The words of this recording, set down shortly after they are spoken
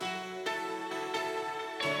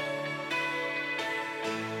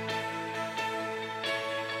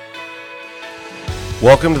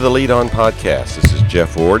Welcome to the Lead On Podcast. This is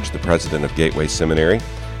Jeff Iorg, the president of Gateway Seminary,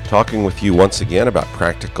 talking with you once again about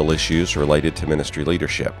practical issues related to ministry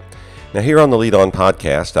leadership. Now, here on the Lead On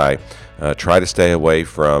Podcast, I try to stay away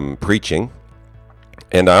from preaching,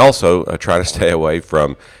 and I also try to stay away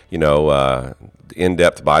from,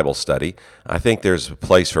 in-depth Bible study. I think there's a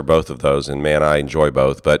place for both of those, and man, I enjoy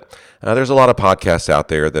both, but there's a lot of podcasts out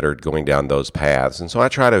there that are going down those paths, and so I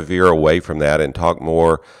try to veer away from that and talk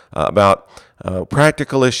more about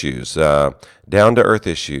practical issues, down-to-earth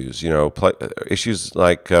issues, issues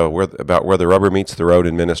like about where the rubber meets the road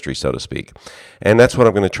in ministry, so to speak. And that's what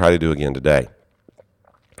I'm going to try to do again today.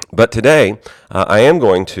 But today, I am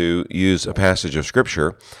going to use a passage of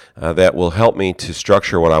Scripture that will help me to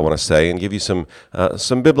structure what I want to say and give you some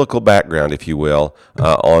biblical background, if you will,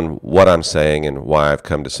 on what I'm saying and why I've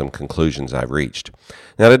come to some conclusions I've reached.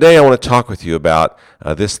 Now, today I want to talk with you about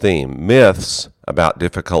this theme, myths about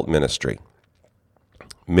difficult ministry.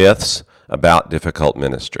 Myths about difficult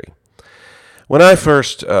ministry. When I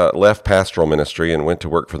first left pastoral ministry and went to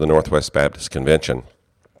work for the Northwest Baptist Convention,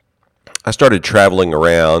 I started traveling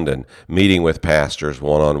around and meeting with pastors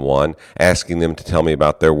one-on-one, asking them to tell me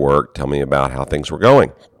about their work, tell me about how things were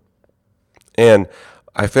going. And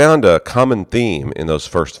I found a common theme in those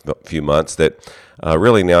first few months that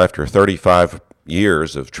really now after 35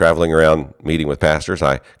 years of traveling around meeting with pastors,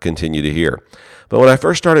 I continue to hear. But when I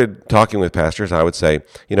first started talking with pastors, I would say,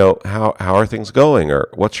 how are things going, or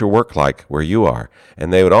what's your work like where you are?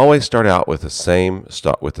 And they would always start out with the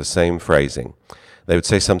same phrasing. They would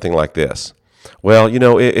say something like this: well,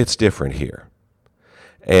 it's different here,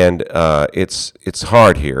 and it's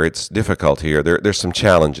hard here, it's difficult here. There's some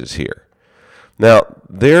challenges here. Now,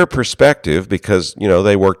 their perspective, because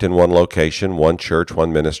they worked in one location, one church,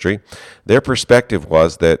 one ministry, their perspective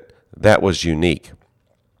was that was unique.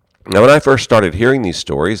 Now, when I first started hearing these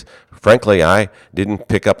stories, frankly, I didn't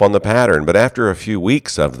pick up on the pattern. But after a few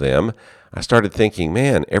weeks of them, I started thinking,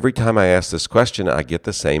 man, every time I ask this question, I get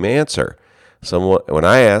the same answer. So when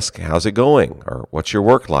I ask, how's it going? Or what's your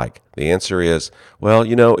work like? The answer is, well,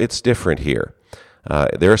 it's different here.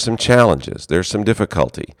 There are some challenges. There's some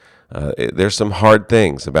difficulty. There's some hard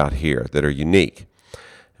things about here that are unique.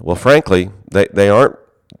 Well, frankly, they aren't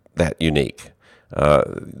that unique.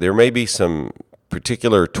 There may be some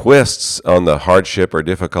particular twists on the hardship or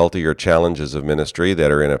difficulty or challenges of ministry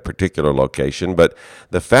that are in a particular location, but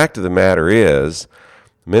the fact of the matter is,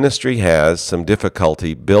 ministry has some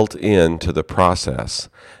difficulty built into the process,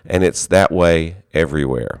 and it's that way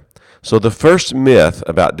everywhere. So the first myth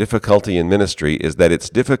about difficulty in ministry is that it's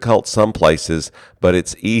difficult some places, but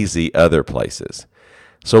it's easy other places.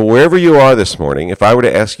 So wherever you are this morning, if I were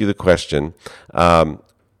to ask you the question,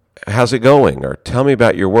 how's it going? Or tell me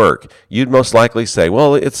about your work, you'd most likely say,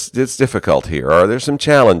 well, it's difficult here, or there's some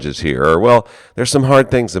challenges here, or well, there's some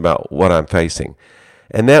hard things about what I'm facing.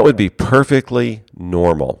 And that would be perfectly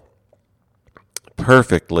normal.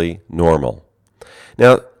 Perfectly normal.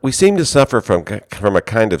 Now, we seem to suffer from a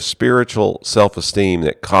kind of spiritual self-esteem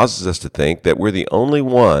that causes us to think that we're the only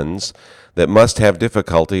ones that must have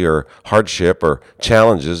difficulty or hardship or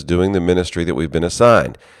challenges doing the ministry that we've been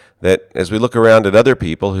assigned. That as we look around at other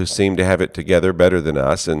people who seem to have it together better than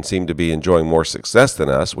us and seem to be enjoying more success than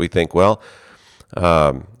us, we think, well,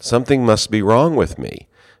 something must be wrong with me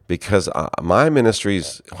because my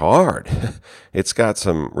ministry's hard. It's got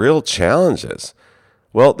some real challenges.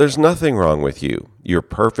 Well, there's nothing wrong with you. You're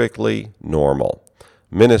perfectly normal.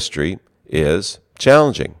 Ministry is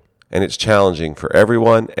challenging, and it's challenging for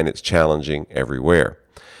everyone, and it's challenging everywhere.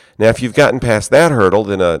 Now, if you've gotten past that hurdle,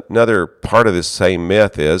 then another part of this same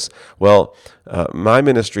myth is, well, my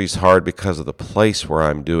ministry's hard because of the place where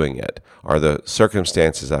I'm doing it, or the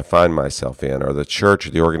circumstances I find myself in, or the church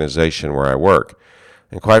or the organization where I work.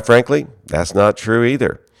 And quite frankly, that's not true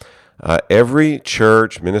either. Every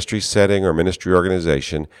church, ministry setting, or ministry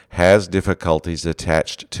organization has difficulties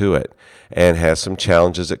attached to it and has some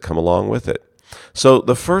challenges that come along with it. So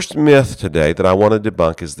the first myth today that I want to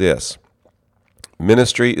debunk is this: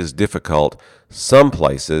 ministry is difficult some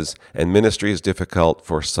places, and ministry is difficult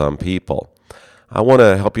for some people. I want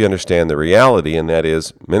to help you understand the reality, and that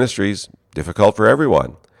is ministry is difficult for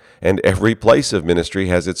everyone. And every place of ministry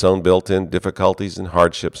has its own built-in difficulties and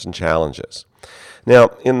hardships and challenges.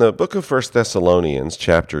 Now, in the book of 1 Thessalonians,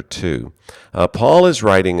 chapter 2, Paul is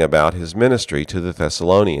writing about his ministry to the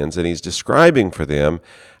Thessalonians, and he's describing for them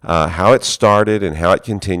how it started and how it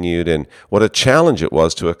continued and what a challenge it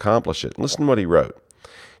was to accomplish it. Listen to what he wrote.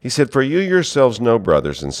 He said, "For you yourselves know,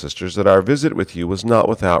 brothers and sisters, that our visit with you was not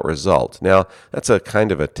without result." Now, that's a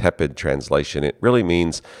kind of a tepid translation. It really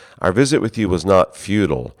means our visit with you was not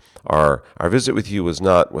futile. Our visit with you was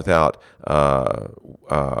not without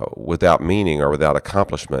meaning or without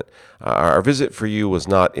accomplishment. Our visit for you was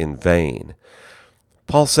not in vain.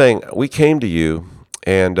 Paul's saying, we came to you,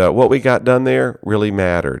 and what we got done there really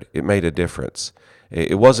mattered. It made a difference.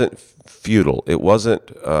 It wasn't futile. It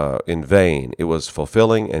wasn't in vain. It was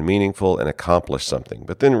fulfilling and meaningful and accomplished something.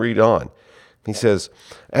 But then read on. He says,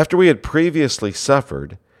 after we had previously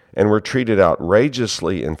suffered and were treated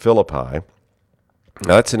outrageously in Philippi.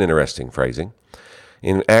 Now that's an interesting phrasing.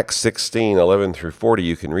 In Acts 16:11 through 40,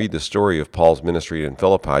 you can read the story of Paul's ministry in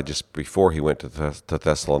Philippi just before he went to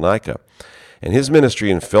Thessalonica. And his ministry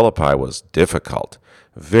in Philippi was difficult,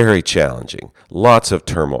 very challenging, lots of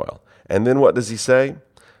turmoil. And then what does he say?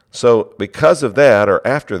 So because of that, or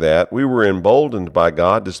after that, we were emboldened by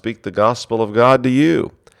God to speak the gospel of God to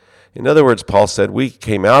you. In other words, Paul said, we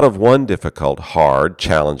came out of one difficult, hard,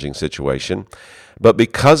 challenging situation, but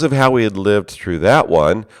because of how we had lived through that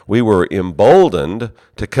one, we were emboldened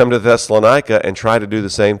to come to Thessalonica and try to do the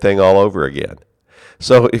same thing all over again.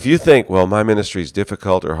 So if you think, well, my ministry is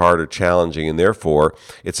difficult or hard or challenging, and therefore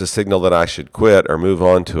it's a signal that I should quit or move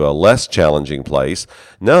on to a less challenging place,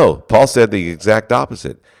 no, Paul said the exact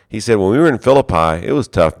opposite. He said, when we were in Philippi, it was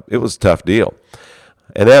tough. It was a tough deal.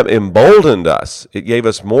 And that emboldened us. It gave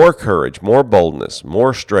us more courage, more boldness,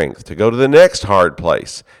 more strength to go to the next hard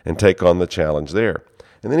place and take on the challenge there.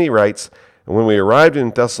 And then he writes, and when we arrived in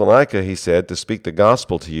Thessalonica, he said, to speak the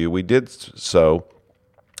gospel to you, we did so,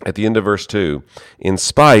 at the end of verse 2, in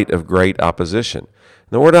spite of great opposition. And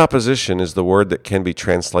the word opposition is the word that can be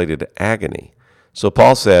translated agony. So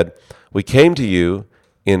Paul said, we came to you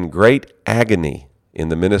in great agony in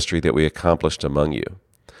the ministry that we accomplished among you.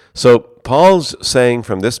 So Paul's saying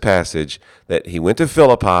from this passage that he went to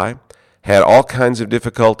Philippi, had all kinds of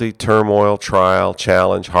difficulty, turmoil, trial,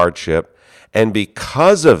 challenge, hardship, and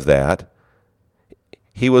because of that,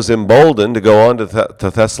 he was emboldened to go on to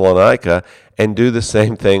Thessalonica and do the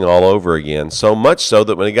same thing all over again, so much so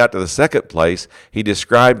that when he got to the second place, he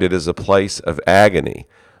described it as a place of agony,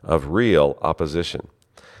 of real opposition.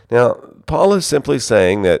 Now, Paul is simply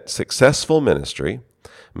saying that successful ministry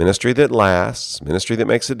that lasts, ministry that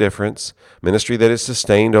makes a difference, ministry that is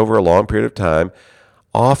sustained over a long period of time,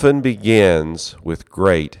 often begins with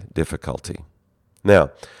great difficulty.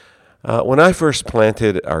 Now, when I first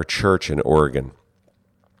planted our church in Oregon,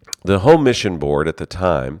 the Home Mission Board at the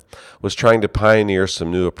time was trying to pioneer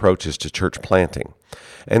some new approaches to church planting.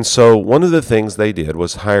 And so one of the things they did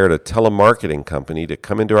was hired a telemarketing company to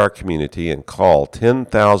come into our community and call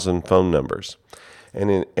 10,000 phone numbers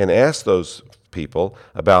and ask those people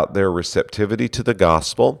about their receptivity to the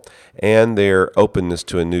gospel and their openness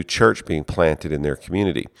to a new church being planted in their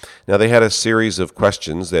community. Now, they had a series of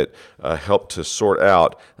questions that helped to sort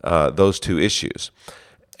out those two issues.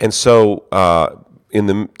 And so in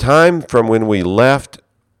the time from when we left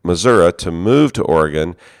Missouri to move to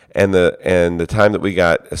Oregon and the time that we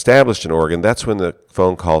got established in Oregon, that's when the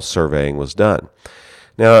phone call surveying was done.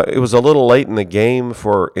 Now, it was a little late in the game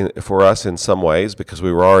for us in some ways because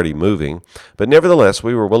we were already moving, but nevertheless,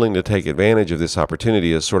 we were willing to take advantage of this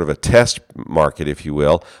opportunity as sort of a test market, if you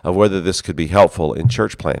will, of whether this could be helpful in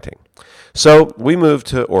church planting. So we moved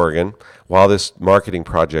to Oregon while this marketing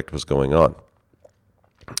project was going on.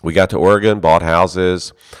 We got to Oregon, bought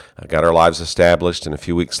houses, got our lives established, and a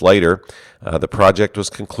few weeks later, the project was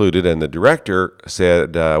concluded, and the director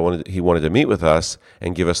said he wanted to meet with us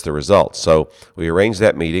and give us the results. So we arranged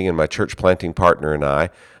that meeting, and my church planting partner and I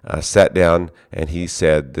sat down, and he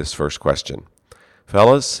said this first question.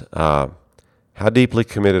 Fellas, how deeply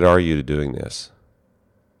committed are you to doing this?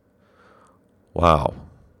 Wow,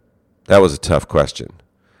 that was a tough question.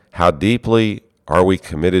 How deeply are we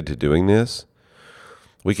committed to doing this?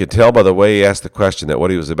 We could tell by the way he asked the question that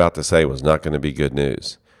what he was about to say was not going to be good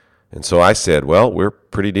news. And so I said, well, we're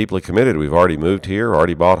pretty deeply committed. We've already moved here,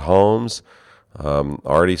 already bought homes,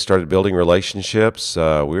 already started building relationships.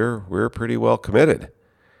 We're pretty well committed.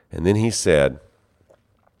 And then he said,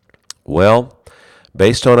 well,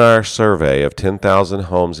 based on our survey of 10,000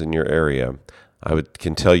 homes in your area,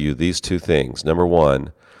 can tell you these two things. Number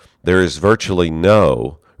one, there is virtually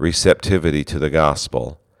no receptivity to the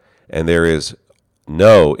gospel, and there is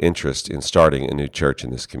no interest in starting a new church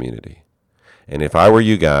in this community. And if I were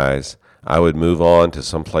you guys, I would move on to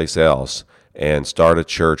someplace else and start a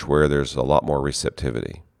church where there's a lot more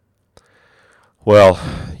receptivity. Well,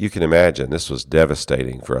 you can imagine this was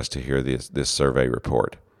devastating for us to hear this survey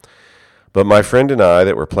report. But my friend and I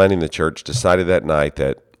that were planning the church decided that night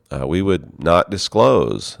that we would not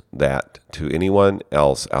disclose that to anyone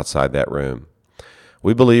else outside that room.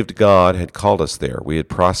 We believed God had called us there. We had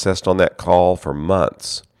processed on that call for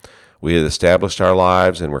months. We had established our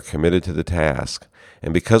lives and were committed to the task.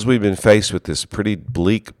 And because we'd been faced with this pretty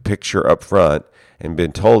bleak picture up front and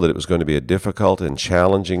been told that it was going to be a difficult and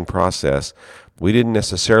challenging process, we didn't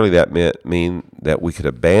necessarily mean that we could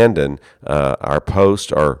abandon our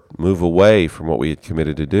post or move away from what we had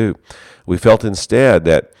committed to do. We felt instead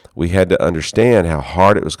that we had to understand how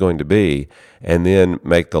hard it was going to be and then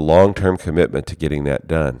make the long-term commitment to getting that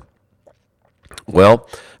done. Well,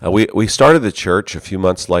 we started the church a few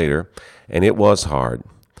months later, and it was hard.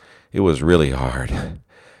 It was really hard.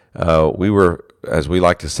 We were, as we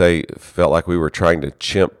like to say, felt like we were trying to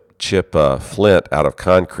chip flint out of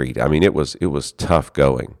concrete. I mean, it was tough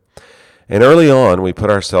going. And early on, we put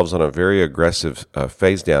ourselves on a very aggressive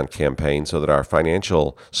phase-down campaign so that our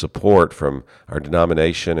financial support from our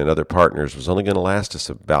denomination and other partners was only going to last us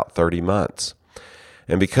about 30 months.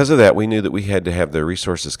 And because of that, we knew that we had to have the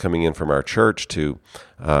resources coming in from our church to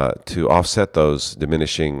offset those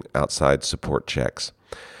diminishing outside support checks.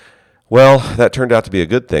 Well, that turned out to be a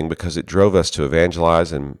good thing because it drove us to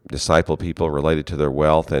evangelize and disciple people related to their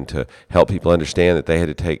wealth and to help people understand that they had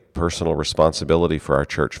to take personal responsibility for our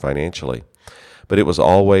church financially. But it was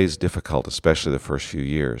always difficult, especially the first few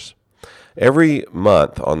years. Every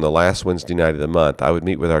month, on the last Wednesday night of the month, I would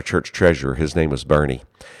meet with our church treasurer. His name was Bernie.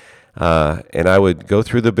 And I would go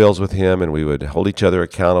through the bills with him, and we would hold each other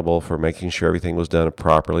accountable for making sure everything was done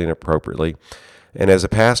properly and appropriately. And as a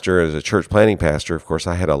pastor, as a church planting pastor, of course,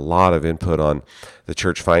 I had a lot of input on the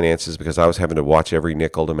church finances because I was having to watch every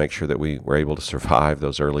nickel to make sure that we were able to survive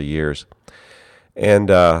those early years.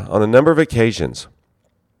 And on a number of occasions,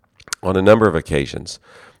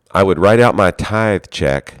 I would write out my tithe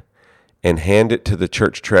check and hand it to the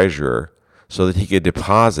church treasurer so that he could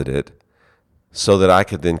deposit it so that I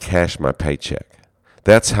could then cash my paycheck.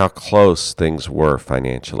 That's how close things were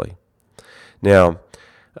financially. Now,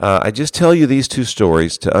 I just tell you these two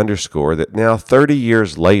stories to underscore that now 30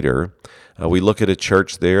 years later, we look at a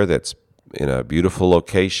church there that's in a beautiful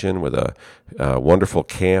location with a wonderful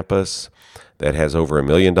campus that has over $1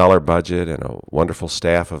 million budget and a wonderful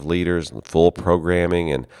staff of leaders and full programming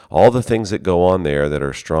and all the things that go on there that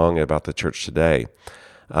are strong about the church today.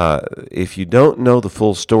 If you don't know the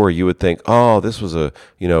full story, you would think, oh, this was a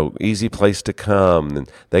easy place to come, and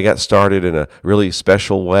they got started in a really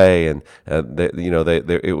special way, and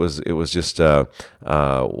it was just a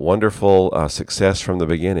wonderful success from the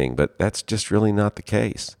beginning. But that's just really not the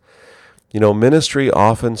case. Ministry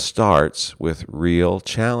often starts with real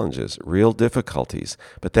challenges, real difficulties,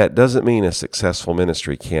 but that doesn't mean a successful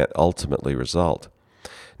ministry can't ultimately result.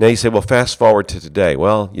 Now you say, well, fast forward to today.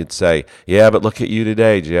 Well, you'd say, yeah, but look at you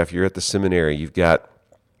today, Jeff. You're at the seminary. You've got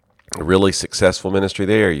a really successful ministry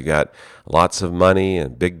there. You got lots of money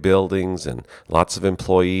and big buildings and lots of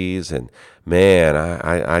employees. And man,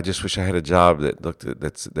 I just wish I had a job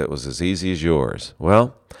that was as easy as yours.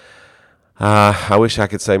 Well, I wish I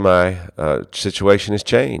could say my situation has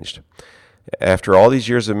changed. After all these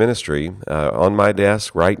years of ministry, on my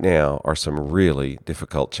desk right now are some really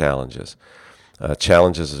difficult challenges.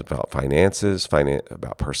 Challenges about finances,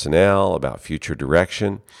 about personnel, about future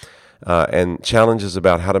direction, and challenges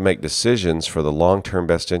about how to make decisions for the long-term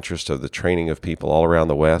best interest of the training of people all around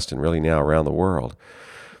the West and really now around the world.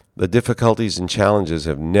 The difficulties and challenges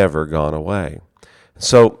have never gone away.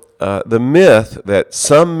 So the myth that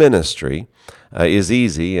some ministry is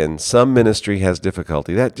easy and some ministry has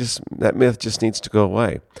difficulty, that myth just needs to go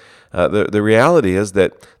away. The reality is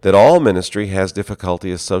that all ministry has difficulty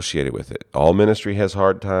associated with it. All ministry has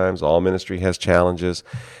hard times. All ministry has challenges.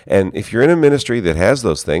 And if you're in a ministry that has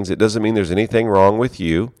those things, it doesn't mean there's anything wrong with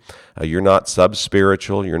you. You're not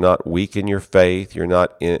sub-spiritual. You're not weak in your faith. You're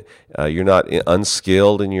not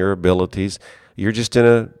unskilled in your abilities. You're just in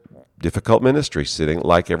a difficult ministry sitting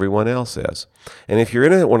like everyone else is. And if you're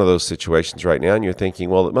in one of those situations right now and you're thinking,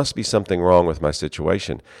 well, it must be something wrong with my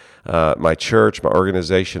situation, my church, my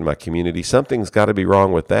organization, my community, something's got to be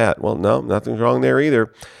wrong with that. Well, no, nothing's wrong there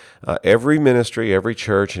either. Every ministry, every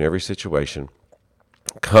church, and every situation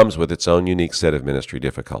comes with its own unique set of ministry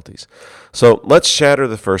difficulties. So let's shatter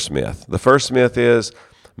the first myth. The first myth is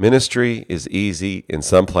ministry is easy in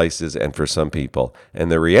some places and for some people.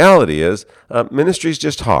 And the reality is ministry is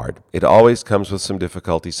just hard. It always comes with some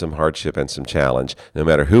difficulty, some hardship, and some challenge, no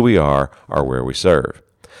matter who we are or where we serve.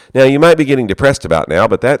 Now, you might be getting depressed about now,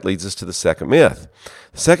 but that leads us to the second myth.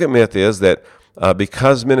 The second myth is that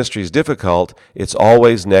because ministry is difficult, it's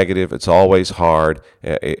always negative, it's always hard,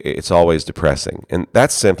 it's always depressing. And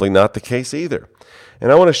that's simply not the case either.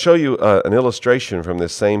 And I want to show you an illustration from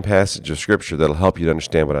this same passage of Scripture that will help you to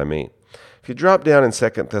understand what I mean. If you drop down in 2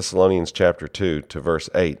 Thessalonians chapter 2 to verse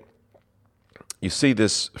 8, you see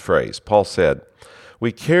this phrase. Paul said,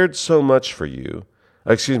 "We cared so much for you,"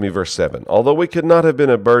 verse 7, "although we could not have been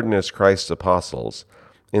a burden as Christ's apostles,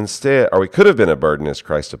 we could have been a burden as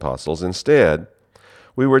Christ's apostles, instead,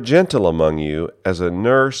 we were gentle among you as a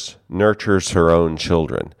nurse nurtures her own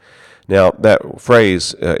children." Now, that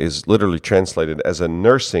phrase is literally translated as a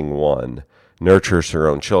nursing one nurtures her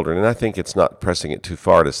own children, and I think it's not pressing it too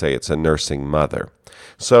far to say it's a nursing mother.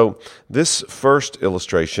 So this first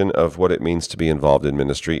illustration of what it means to be involved in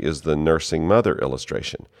ministry is the nursing mother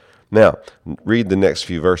illustration. Now, read the next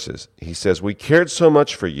few verses. He says, "We cared so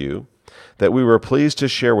much for you that we were pleased to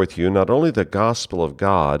share with you not only the gospel of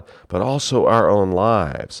God, but also our own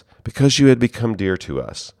lives, because you had become dear to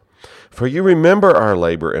us. For you remember our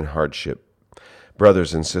labor and hardship,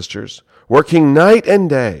 brothers and sisters, working night and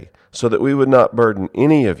day, so that we would not burden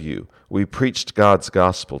any of you. We preached God's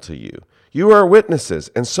gospel to you. You are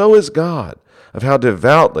witnesses, and so is God, of how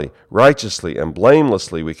devoutly, righteously, and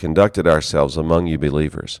blamelessly we conducted ourselves among you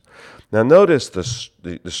believers." Now notice the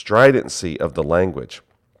stridency of the language.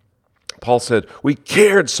 Paul said, "We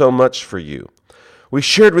cared so much for you. We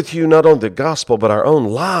shared with you not only the gospel, but our own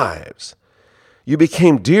lives. You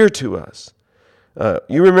became dear to us.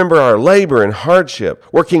 You remember our labor and hardship,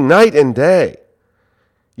 working night and day.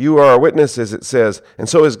 You are our witnesses," it says, "and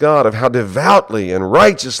so is God, of how devoutly and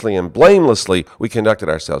righteously and blamelessly we conducted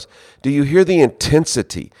ourselves." Do you hear the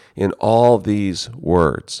intensity in all these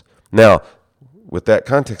words? Now, with that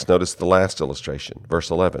context, notice the last illustration, verse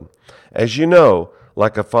 11. "As you know,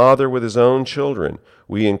 like a father with his own children,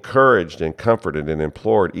 we encouraged and comforted and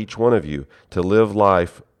implored each one of you to live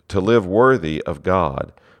worthy of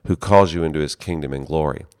God, who calls you into his kingdom and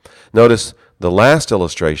glory." Notice the last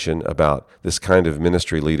illustration about this kind of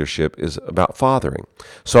ministry leadership is about fathering.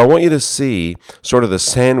 So I want you to see sort of the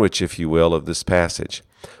sandwich, if you will, of this passage.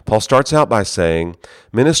 Paul starts out by saying,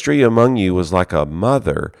 "Ministry among you was like a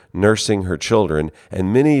mother nursing her children,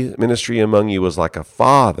 and ministry among you was like a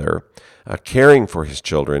father caring for his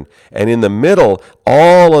children." And in the middle,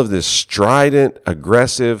 all of this strident,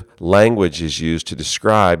 aggressive language is used to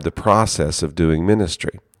describe the process of doing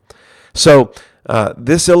ministry. So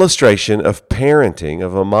this illustration of parenting,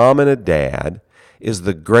 of a mom and a dad, is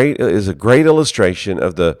a great illustration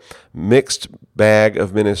of the mixed bag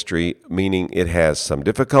of ministry, meaning it has some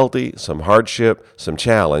difficulty, some hardship, some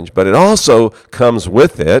challenge, but it also comes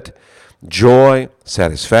with it joy,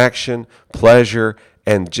 satisfaction, pleasure,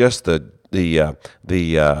 and just the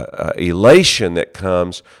elation that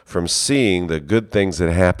comes from seeing the good things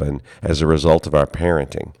that happen as a result of our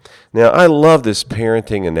parenting. Now, I love this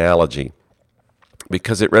parenting analogy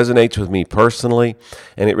because it resonates with me personally,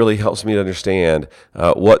 and it really helps me to understand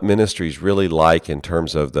what ministry is really like in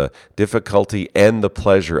terms of the difficulty and the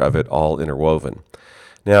pleasure of it all interwoven.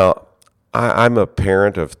 Now, I'm a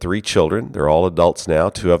parent of 3 children. They're all adults now.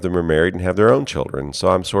 2 of them are married and have their own children. So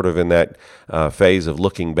I'm sort of in that phase of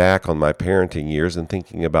looking back on my parenting years and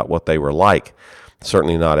thinking about what they were like.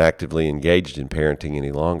 Certainly not actively engaged in parenting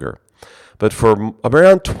any longer. But for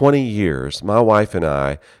around 20 years, my wife and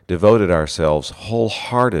I devoted ourselves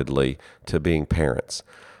wholeheartedly to being parents.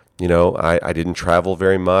 You know, I didn't travel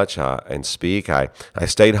very much and speak. I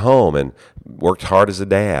stayed home and worked hard as a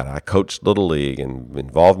dad. I coached Little League and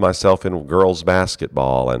involved myself in girls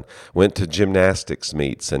basketball and went to gymnastics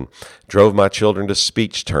meets and drove my children to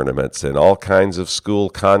speech tournaments and all kinds of school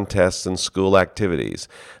contests and school activities.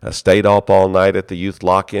 I stayed up all night at the youth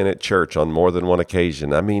lock-in at church on more than one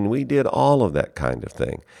occasion. I mean, we did all of that kind of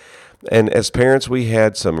thing. And as parents, we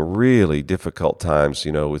had some really difficult times,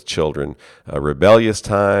 with children, rebellious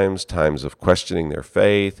times, times of questioning their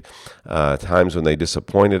faith, times when they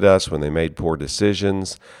disappointed us, when they made poor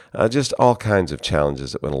decisions, just all kinds of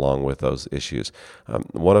challenges that went along with those issues.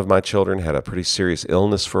 One of my children had a pretty serious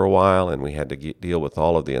illness for a while, and we had to deal with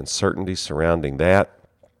all of the uncertainty surrounding that.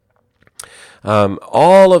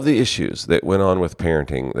 All of the issues that went on with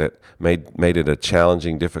parenting that made it a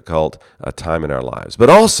challenging, difficult time in our lives. But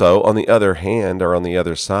also, on the other hand, or on the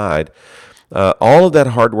other side, all of that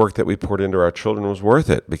hard work that we poured into our children was worth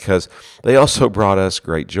it because they also brought us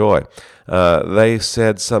great joy. They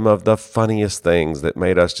said some of the funniest things that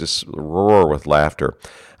made us just roar with laughter.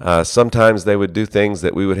 Sometimes they would do things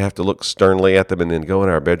that we would have to look sternly at them and then go in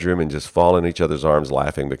our bedroom and just fall in each other's arms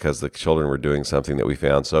laughing because the children were doing something that we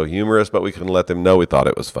found so humorous, but we couldn't let them know we thought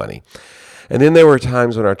it was funny. And then there were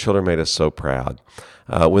times when our children made us so proud.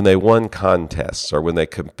 when they won contests or when they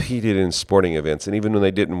competed in sporting events, and even when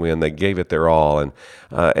they didn't win, they gave it their all. And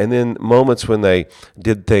then moments when they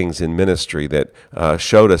did things in ministry that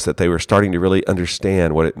showed us that they were starting to really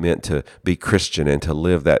understand what it meant to be Christian and to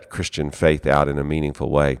live that Christian faith out in a meaningful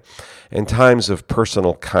way. And times of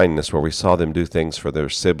personal kindness where we saw them do things for their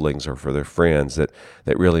siblings or for their friends that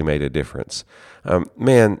really made a difference.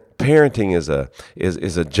 Parenting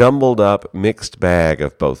is a jumbled up, mixed bag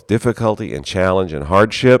of both difficulty and challenge and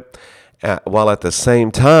hardship, while at the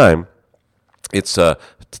same time, it's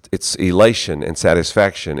elation and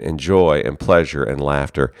satisfaction and joy and pleasure and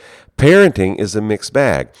laughter. Parenting is a mixed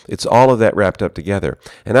bag. It's all of that wrapped up together.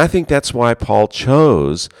 And I think that's why Paul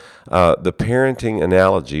chose the parenting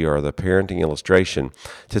analogy or the parenting illustration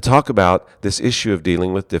to talk about this issue of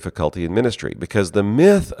dealing with difficulty in ministry. Because the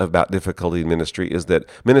myth about difficulty in ministry is that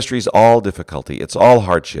ministry is all difficulty. It's all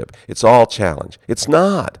hardship. It's all challenge. It's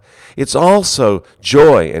not. It's also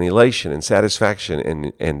joy and elation and satisfaction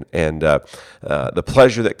and the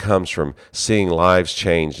pleasure that comes from seeing lives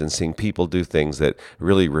changed and seeing people do things that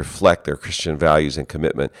really reflect their Christian values and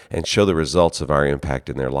commitment and show the results of our impact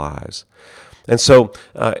in their lives. And so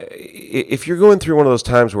if you're going through one of those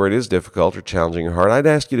times where it is difficult or challenging or hard, I'd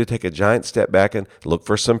ask you to take a giant step back and look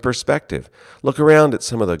for some perspective. Look around at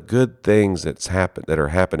some of the good things that are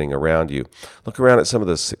happening around you. Look around at some of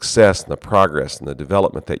the success and the progress and the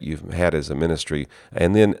development that you've had as a ministry,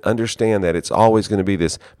 and then understand that it's always going to be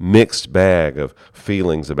this mixed bag of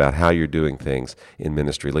feelings about how you're doing things in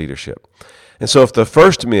ministry leadership. And so if the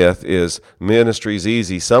first myth is ministry's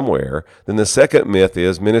easy somewhere, then the second myth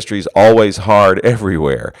is ministry's always hard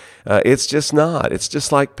everywhere. It's just not. It's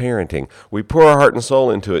just like parenting. We pour our heart and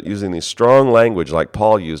soul into it using these strong language like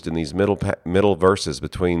Paul used in these middle verses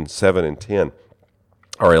between 7 and 10.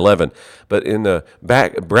 Or 11, but in the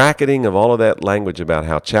bracketing of all of that language about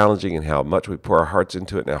how challenging and how much we pour our hearts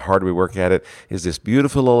into it and how hard we work at it is this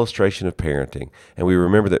beautiful illustration of parenting. And we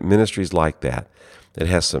remember that ministry is like that. It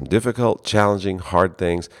has some difficult, challenging, hard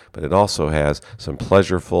things, but it also has some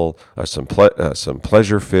pleasureful, some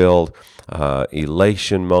pleasure-filled,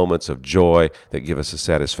 elation moments of joy that give us a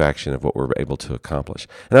satisfaction of what we're able to accomplish.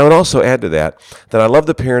 And I would also add to that I love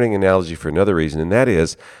the parenting analogy for another reason, and that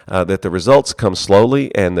is that the results come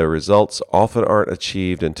slowly, and the results often aren't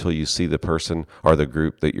achieved until you see the person or the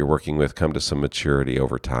group that you're working with come to some maturity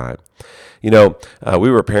over time. We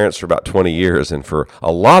were parents for about 20 years, and for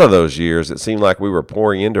a lot of those years, it seemed like we were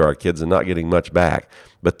pouring into our kids and not getting much back.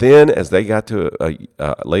 But then, as they got to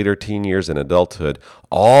later teen years and adulthood,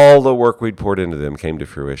 all the work we'd poured into them came to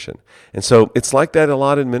fruition. And so it's like that a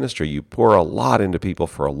lot in ministry. You pour a lot into people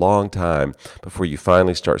for a long time before you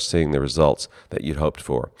finally start seeing the results that you'd hoped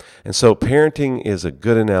for. And so parenting is a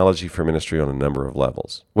good analogy for ministry on a number of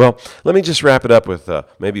levels. Well, let me just wrap it up with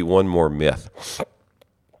maybe one more myth.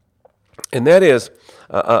 And that is,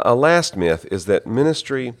 a last myth is that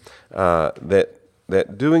ministry,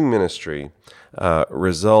 that doing ministry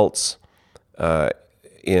results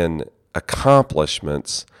in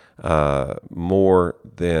accomplishments more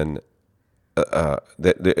than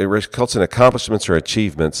that it results in accomplishments or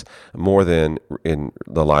achievements more than in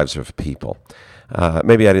the lives of people.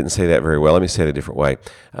 Maybe I didn't say that very well. Let me say it a different way.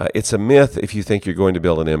 It's a myth if you think you're going to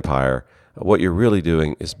build an empire. What you're really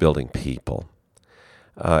doing is building people.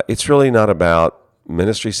 It's really not about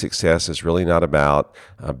ministry success. Is really not about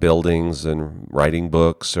buildings and writing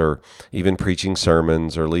books or even preaching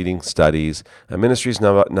sermons or leading studies. Ministry is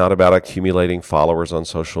not about accumulating followers on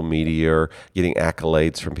social media or getting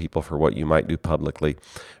accolades from people for what you might do publicly.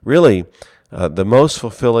 Really, the most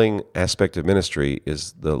fulfilling aspect of ministry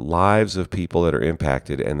is the lives of people that are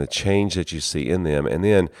impacted and the change that you see in them. And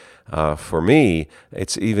then for me,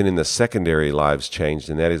 it's even in the secondary lives changed,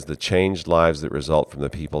 and that is the changed lives that result from the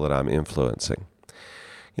people that I'm influencing.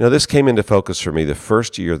 This came into focus for me the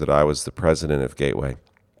first year that I was the president of Gateway.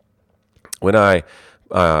 When I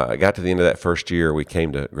got to the end of that first year, we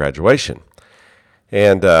came to graduation.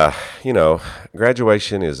 And,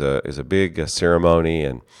 graduation is a big ceremony,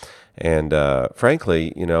 and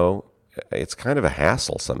frankly, it's kind of a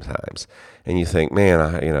hassle sometimes. And you think,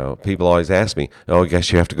 man, people always ask me, oh, I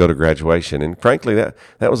guess you have to go to graduation. And frankly, that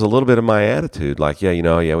was a little bit of my attitude. Like, we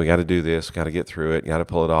got to do this, got to get through it, got to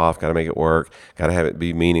pull it off, got to make it work, got to have it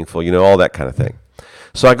be meaningful, all that kind of thing.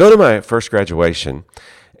 So I go to my first graduation,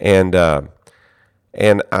 and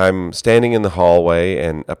I'm standing in the hallway,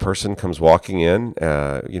 and a person comes walking in,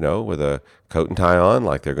 with a coat and tie on,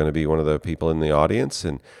 like they're going to be one of the people in the audience.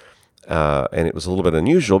 And it was a little bit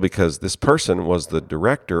unusual because this person was the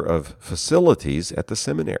director of facilities at the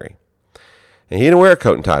seminary. And he didn't wear a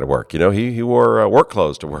coat and tie to work. He wore work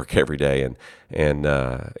clothes to work every day, and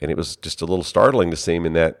it was just a little startling to see him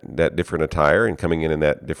in that different attire and coming in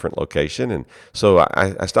that different location. And so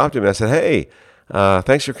I stopped him and I said, "Hey,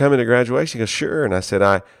 thanks for coming to graduation." He goes, "Sure." And I said,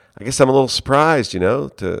 I guess I'm a little surprised,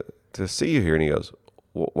 to see you here." And he goes,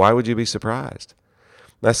 "Why would you be surprised?"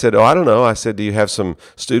 And I said, "Oh, I don't know." I said, "Do you have some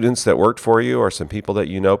students that worked for you or some people that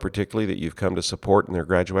you know particularly that you've come to support in their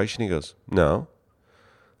graduation?" He goes, "No."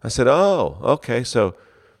 I said, "Oh, okay, so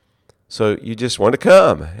you just want to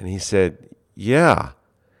come?" And he said, "Yeah."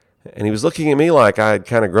 And he was looking at me like I had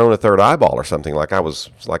kind of grown a third eyeball or something, like I was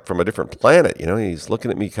like from a different planet. He's looking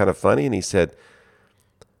at me kind of funny, and he said,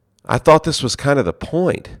 "I thought this was kind of the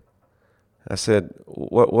point." I said,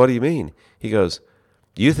 What do you mean?" He goes,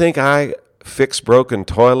 "You think I fix broken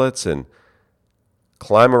toilets and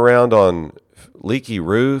climb around on leaky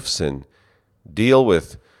roofs and deal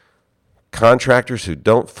with contractors who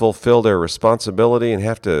don't fulfill their responsibility and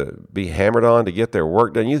have to be hammered on to get their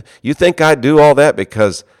work done? You think I do all that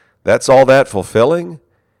because that's all that fulfilling?"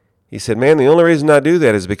 He said, "Man, the only reason I do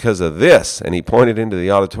that is because of this." And he pointed into the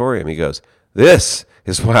auditorium. He goes, "This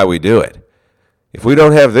is why we do it. If we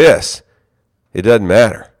don't have this, it doesn't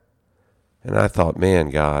matter." And I thought, man,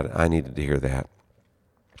 God, I needed to hear that.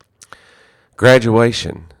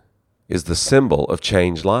 Graduation is the symbol of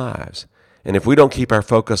changed lives. And if we don't keep our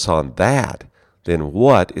focus on that, then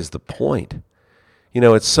what is the point?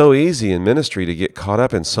 It's so easy in ministry to get caught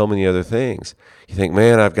up in so many other things. You think,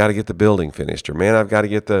 man, I've got to get the building finished, or man, I've got to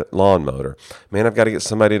get the lawn mowed, or man, I've got to get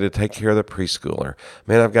somebody to take care of the preschooler.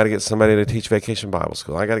 Man, I've got to get somebody to teach vacation Bible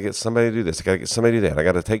school. I got to get somebody to do this. I got to get somebody to do that. I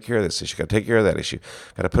got to take care of this issue. I got to take care of that issue.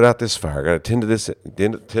 I got to put out this fire. I got to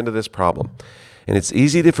tend to this problem. And it's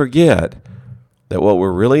easy to forget that what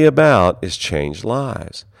we're really about is changed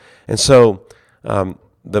lives. And so,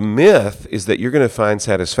 the myth is that you're going to find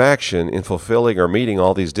satisfaction in fulfilling or meeting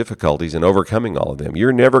all these difficulties and overcoming all of them.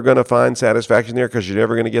 You're never going to find satisfaction there because you're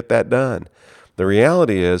never going to get that done. The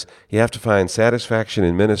reality is you have to find satisfaction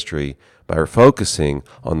in ministry by focusing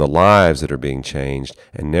on the lives that are being changed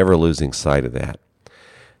and never losing sight of that.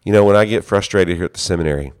 When I get frustrated here at the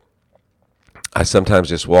seminary, I sometimes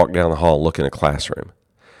just walk down the hall and look in a classroom.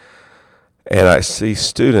 And I see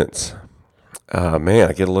students. Man,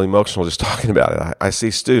 I get a little emotional just talking about it. I see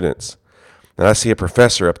students, and I see a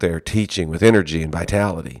professor up there teaching with energy and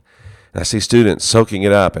vitality. And I see students soaking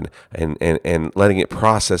it up and letting it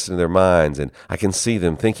process into their minds, and I can see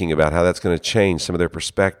them thinking about how that's going to change some of their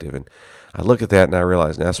perspective. And I look at that and I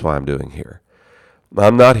realize that's why I'm doing here.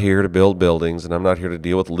 I'm not here to build buildings, and I'm not here to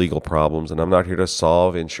deal with legal problems, and I'm not here to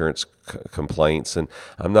solve insurance complaints, and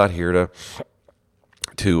I'm not here to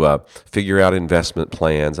figure out investment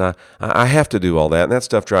plans. I have to do all that, and that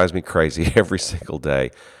stuff drives me crazy every single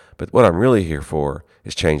day. But what I'm really here for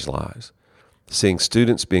is change lives, seeing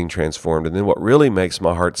students being transformed. And then what really makes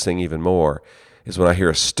my heart sing even more is when I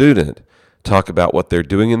hear a student talk about what they're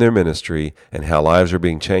doing in their ministry and how lives are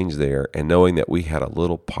being changed there, and knowing that we had a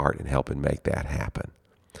little part in helping make that happen.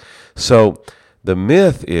 So the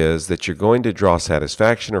myth is that you're going to draw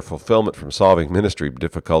satisfaction or fulfillment from solving ministry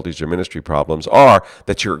difficulties or ministry problems, or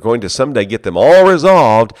that you're going to someday get them all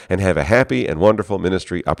resolved and have a happy and wonderful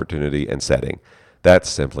ministry opportunity and setting. That's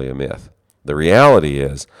simply a myth. The reality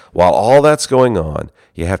is, while all that's going on,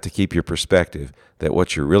 you have to keep your perspective that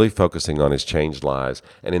what you're really focusing on is changed lives.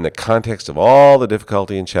 And in the context of all the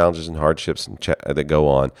difficulty and challenges and hardships that go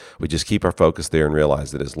on, we just keep our focus there and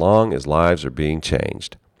realize that as long as lives are being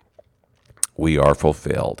changed, we are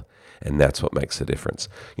fulfilled, and that's what makes a difference.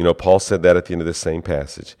 Paul said that at the end of this same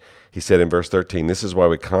passage. He said in verse 13, "This is why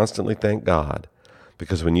we constantly thank God,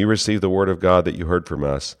 because when you received the word of God that you heard from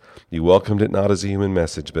us, you welcomed it not as a human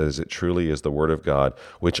message, but as it truly is the word of God,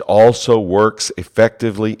 which also works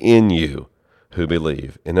effectively in you who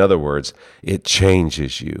believe." In other words, it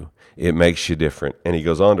changes you. It makes you different. And he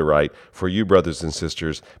goes on to write, "For you, brothers and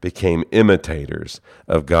sisters, became imitators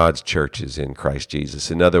of God's churches in Christ Jesus."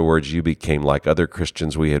 In other words, you became like other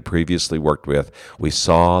Christians we had previously worked with. We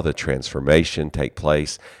saw the transformation take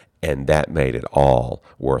place, and that made it all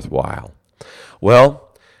worthwhile. Well,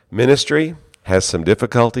 ministry has some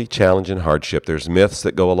difficulty, challenge, and hardship. There's myths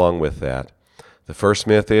that go along with that. The first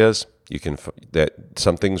myth is that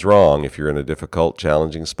something's wrong if you're in a difficult,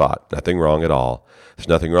 challenging spot. Nothing wrong at all. There's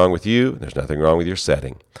nothing wrong with you. There's nothing wrong with your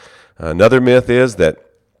setting. Another myth is that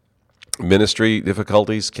ministry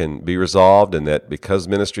difficulties can be resolved, and that because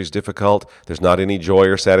ministry is difficult, there's not any joy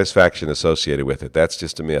or satisfaction associated with it. That's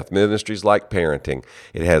just a myth. Ministry's like parenting.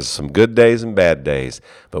 It has some good days and bad days,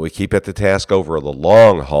 but we keep at the task over the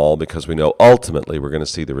long haul because we know ultimately we're going to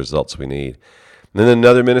see the results we need. And then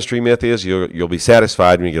another ministry myth is you'll be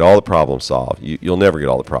satisfied when you get all the problems solved. You'll never get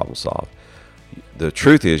all the problems solved. The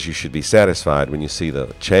truth is you should be satisfied when you see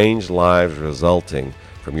the changed lives resulting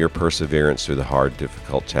from your perseverance through the hard,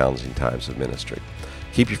 difficult, challenging times of ministry.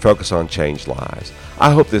 Keep your focus on changed lives.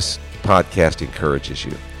 I hope this podcast encourages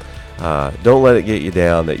you. Don't let it get you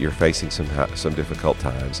down that you're facing some difficult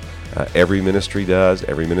times. Every ministry does.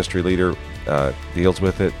 Every ministry leader deals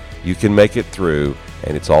with it. You can make it through,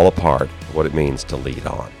 and it's all a part of what it means to lead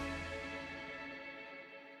on.